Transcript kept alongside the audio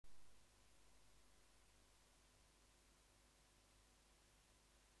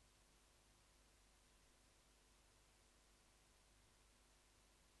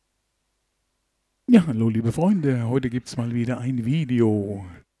Ja, hallo liebe Freunde, heute gibt es mal wieder ein Video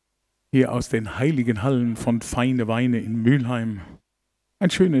hier aus den heiligen Hallen von Feine Weine in Mülheim. Ein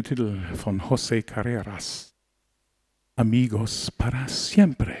schöner Titel von José Carreras. Amigos para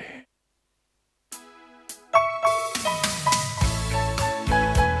siempre.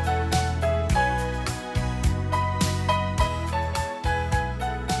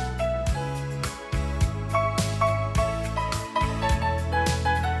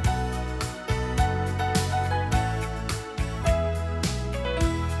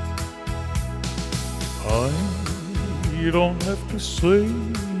 I don't have to say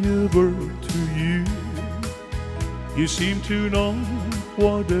a word to you. You seem to know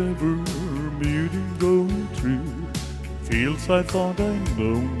whatever you've been going through. Feels I thought I'd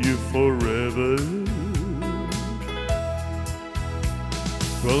known you forever.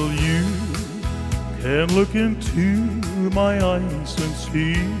 Well, you can look into my eyes and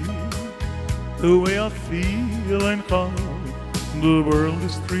see the way I feel and how the world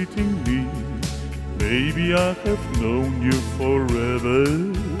is treating me. Baby, I have known you forever.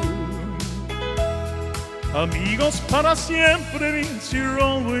 Amigos para siempre means you'll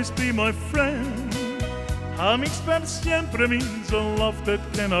always be my friend. Amigos para siempre means a love that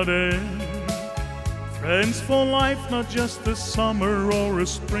cannot end. Friends for life, not just a summer or a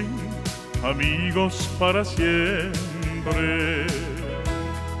spring. Amigos para siempre.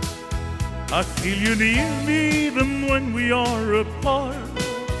 I feel you near me even when we are apart.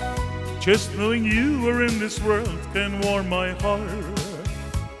 Just knowing you are in this world can warm my heart.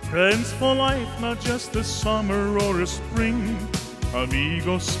 Friends for life, not just a summer or a spring.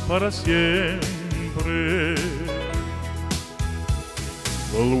 Amigos para siempre.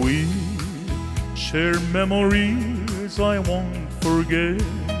 Well, we share memories I won't forget.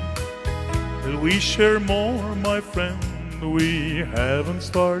 We share more, my friend, we haven't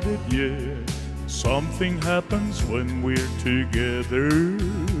started yet. Something happens when we're together.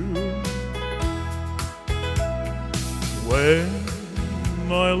 When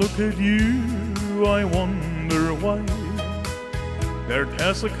I look at you, I wonder why there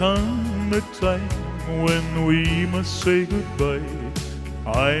has come a time when we must say goodbye.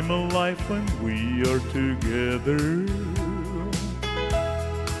 I'm alive when we are together.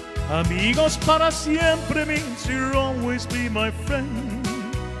 Amigos para siempre means you'll always be my friend.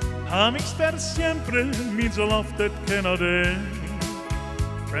 Amigos para siempre means a love that cannot end.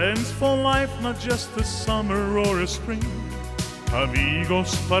 Friends for life, not just a summer or a spring.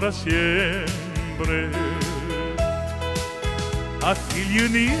 Amigos para siempre. I feel you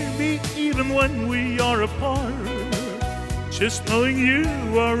near me even when we are apart. Just knowing you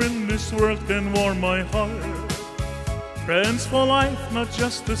are in this world can warm my heart. Friends for life, not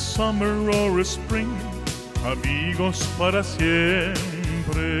just a summer or a spring. Amigos para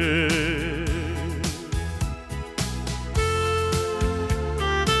siempre.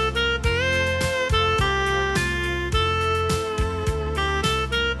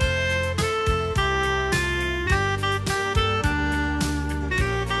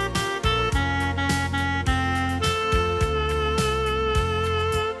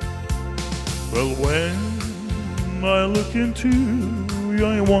 Well, when I look into you,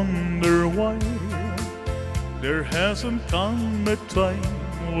 I wonder why there hasn't come a time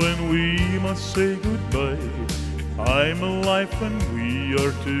when we must say goodbye. I'm alive when we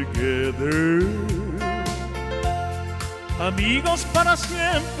are together. Amigos para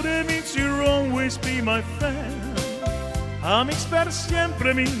siempre means you'll always be my friend. Amigos para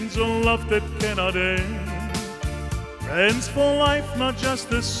siempre means a love that cannot end. Friends for life, not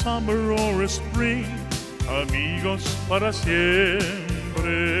just a summer or a spring. Amigos para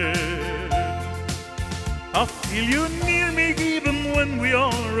siempre. I feel you near me even when we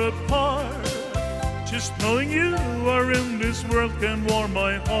are apart. Just knowing you are in this world can warm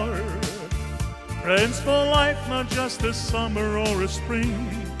my heart. Friends for life, not just a summer or a spring.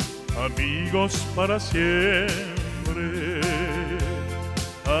 Amigos para siempre.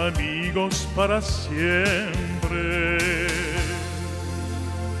 Amigos para siempre.